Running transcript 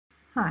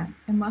Hi,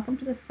 and welcome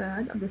to the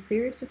third of the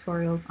series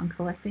tutorials on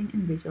collecting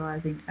and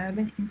visualizing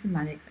urban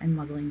informatics and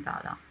modelling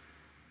data.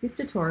 This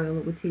tutorial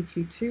will teach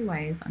you two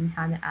ways on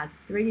how to add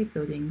 3D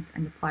buildings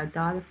and apply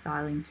data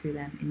styling to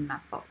them in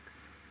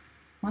Mapbox.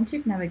 Once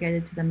you've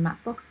navigated to the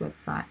Mapbox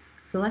website,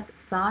 select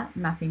Start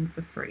Mapping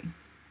for free.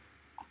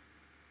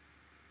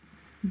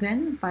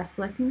 Then, by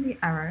selecting the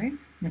arrow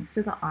next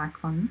to the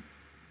icon,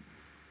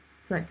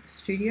 select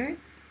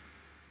Studios,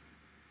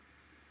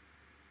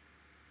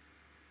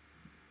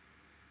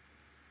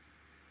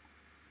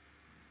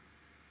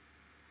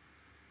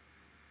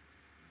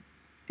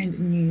 and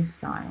New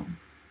Style.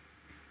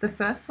 The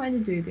first way to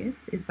do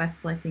this is by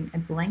selecting a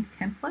blank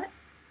template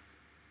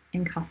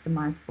and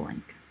Customize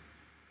Blank.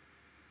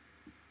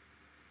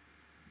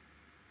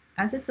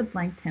 As it's a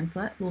blank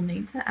template, we'll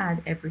need to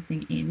add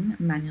everything in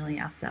manually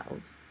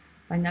ourselves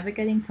by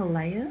navigating to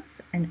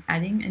Layers and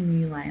adding a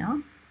new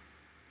layer.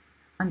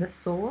 Under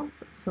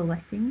Source,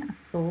 selecting a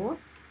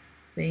source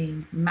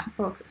being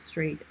Mapbox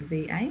Street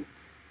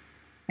V8,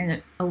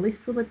 and a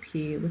list will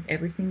appear with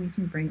everything you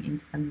can bring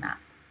into the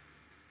map.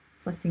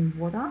 Selecting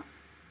Water,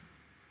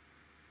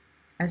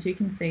 as you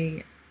can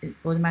see, it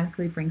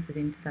automatically brings it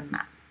into the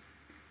map.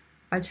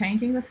 By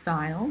changing the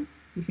style,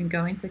 you can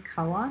go into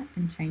Color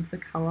and change the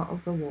color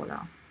of the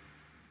water.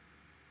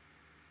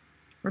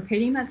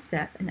 Repeating that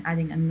step and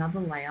adding another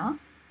layer,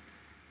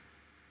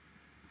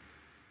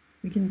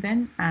 we can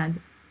then add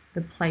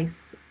the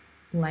place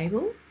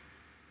label,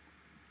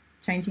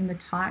 changing the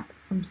type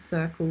from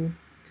circle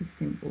to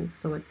symbol,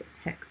 so it's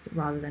text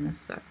rather than a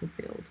circle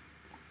field.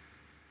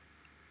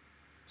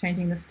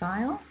 Changing the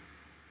style,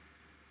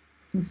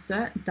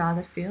 insert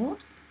data field,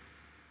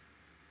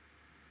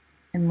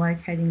 and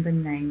locating the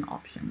name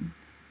option.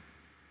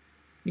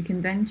 You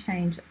can then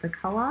change the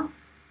color,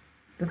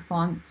 the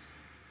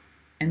font,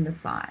 and the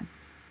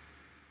size.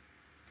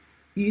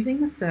 Using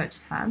the search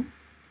tab,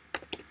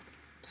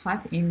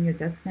 type in your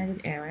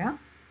designated area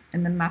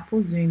and the map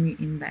will zoom you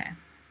in there.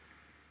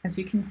 As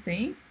you can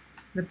see,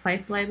 the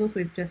place labels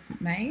we've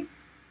just made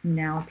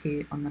now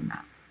appear on the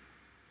map.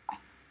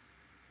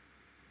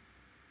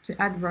 To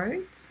add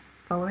roads,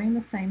 following the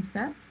same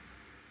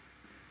steps,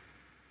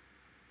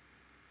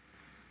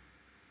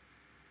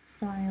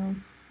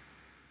 styles,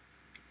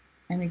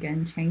 and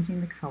again changing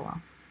the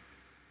color.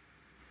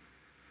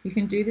 You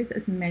can do this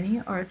as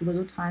many or as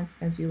little times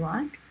as you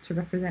like to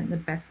represent the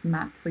best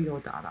map for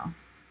your data.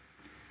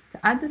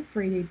 To add the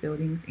 3D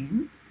buildings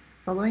in,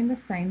 following the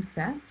same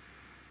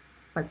steps,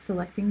 but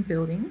selecting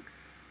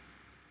buildings,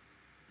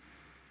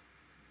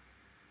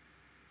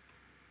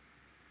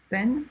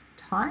 then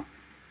type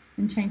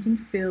and changing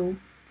fill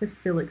to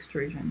fill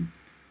extrusion,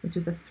 which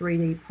is a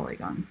 3D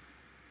polygon.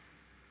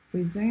 If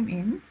we zoom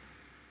in,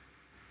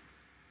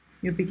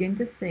 you'll begin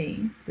to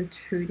see the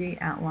 2D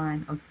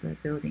outline of the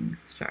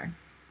buildings show.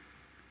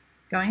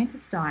 Going into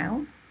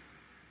Style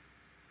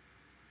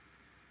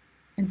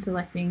and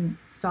selecting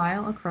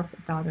Style across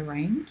data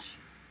range,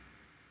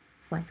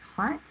 select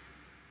Height,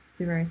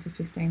 0 to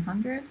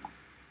 1500.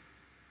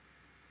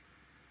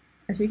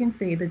 As you can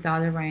see, the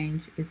data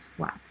range is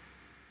flat.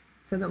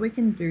 So that we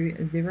can do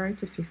 0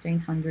 to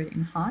 1500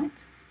 in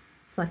height,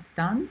 select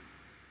Done,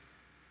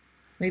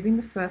 leaving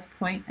the first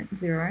point at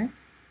 0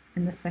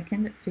 and the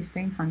second at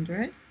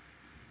 1500,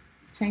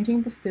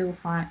 changing the fill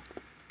height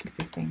to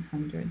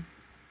 1500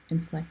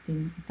 and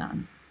selecting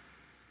Done.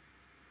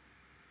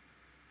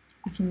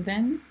 You can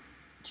then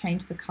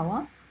change the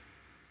color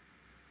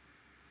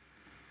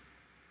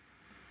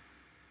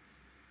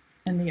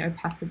and the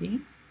opacity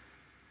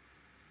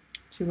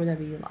to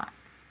whatever you like.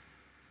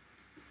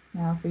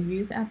 Now if we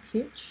use our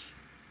pitch,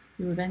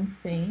 you will then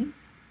see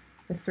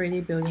the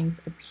 3D buildings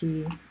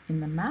appear in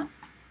the map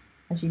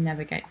as you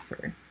navigate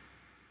through.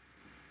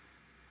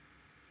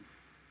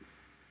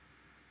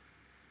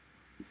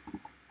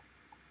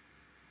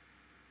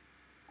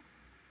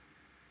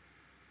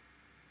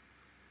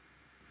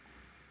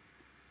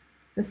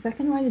 The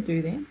second way to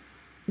do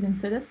this is,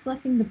 instead of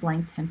selecting the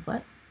blank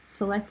template,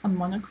 select a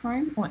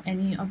monochrome or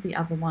any of the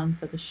other ones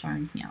that are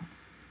shown here.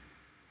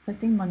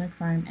 Selecting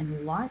monochrome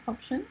and light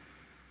option,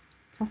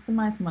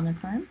 customize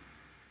monochrome.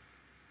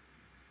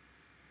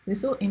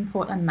 This will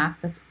import a map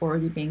that's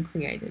already been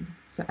created.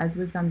 So as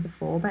we've done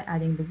before by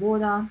adding the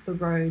water, the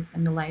roads,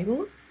 and the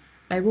labels,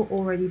 they will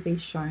already be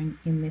shown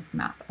in this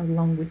map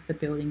along with the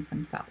buildings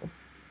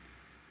themselves.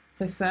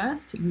 So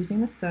first,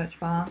 using the search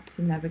bar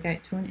to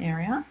navigate to an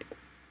area,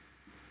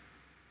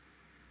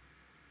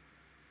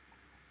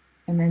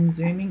 and then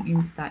zooming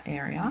into that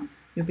area,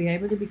 you'll be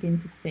able to begin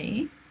to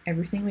see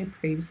everything we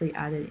previously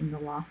added in the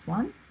last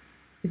one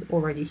is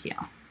already here.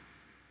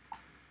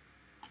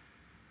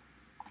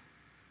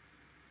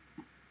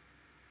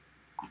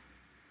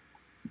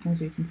 As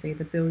you can see,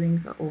 the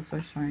buildings are also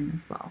shown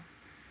as well.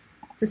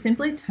 To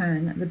simply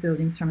turn the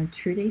buildings from a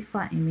 2D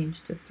flat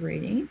image to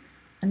 3D,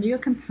 under your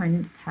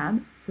Components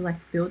tab,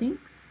 select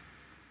Buildings,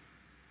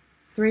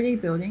 3D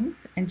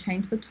Buildings, and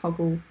change the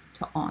toggle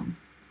to On.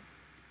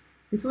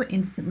 This will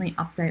instantly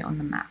update on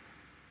the map.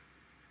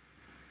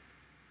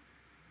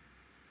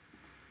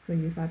 If we'll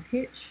use our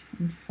pitch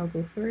and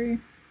toggle through.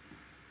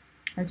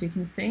 As you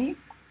can see,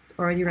 it's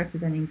already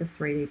representing the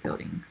 3D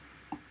buildings.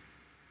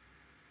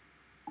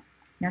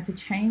 Now to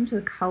change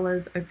the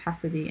colors,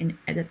 opacity and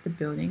edit the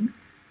buildings,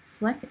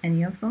 select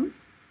any of them,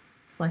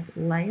 select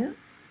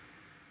layers,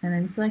 and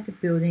then select the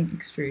building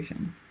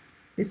extrusion.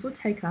 This will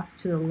take us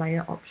to the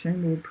layer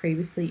option we were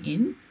previously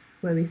in,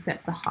 where we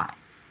set the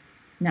heights.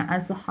 Now,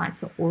 as the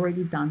heights are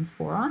already done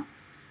for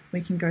us,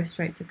 we can go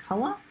straight to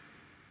color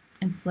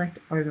and select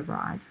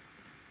override.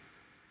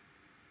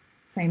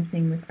 Same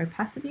thing with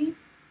opacity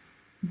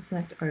and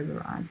select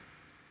override.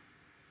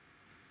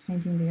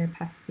 Changing the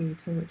opacity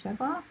to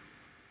whichever.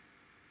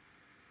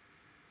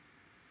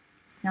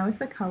 Now with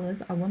the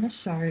colors, I want to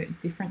show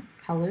different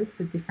colors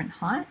for different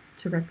heights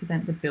to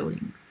represent the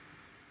buildings.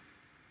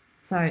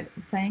 So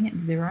saying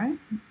it's 0, I'm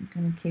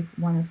going to keep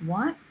one as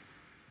white.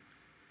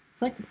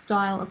 Select a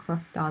style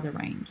across data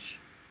range,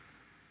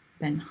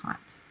 then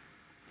height.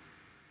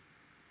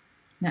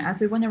 Now as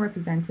we want to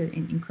represent it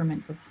in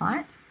increments of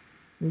height,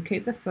 we'll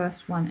keep the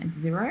first one at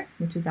 0,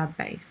 which is our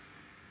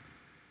base.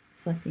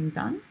 Selecting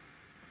done,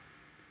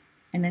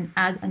 and then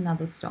add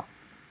another stop.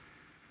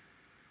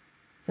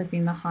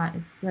 Selecting the height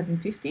as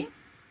 750.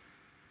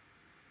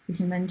 You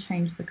can then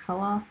change the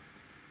color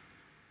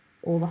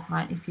or the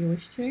height if you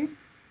wish to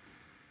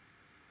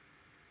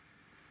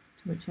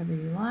whichever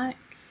you like.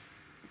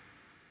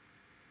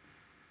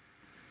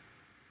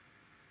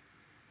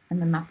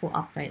 And the map will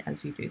update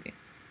as you do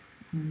this.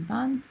 And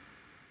done.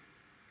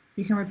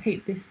 You can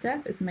repeat this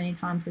step as many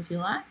times as you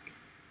like.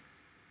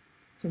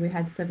 So we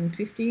had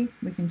 750,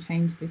 we can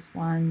change this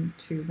one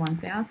to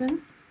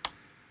 1000.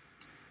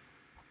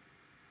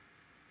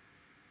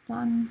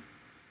 Done.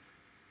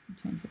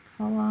 Change the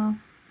color.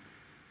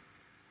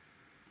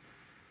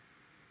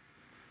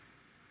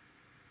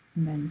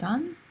 And then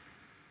done.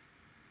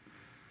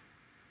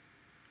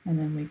 And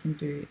then we can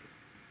do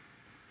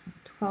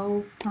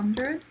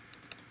 1200.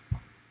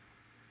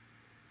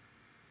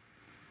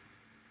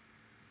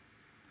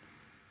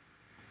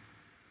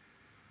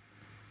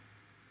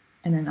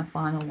 And then a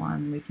final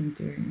one we can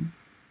do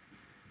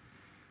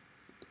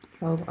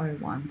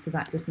 1201. So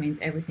that just means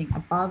everything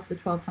above the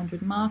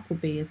 1200 mark will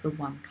be as the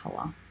one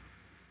color.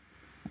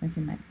 We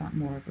can make that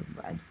more of a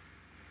red.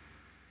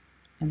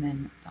 And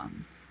then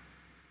done.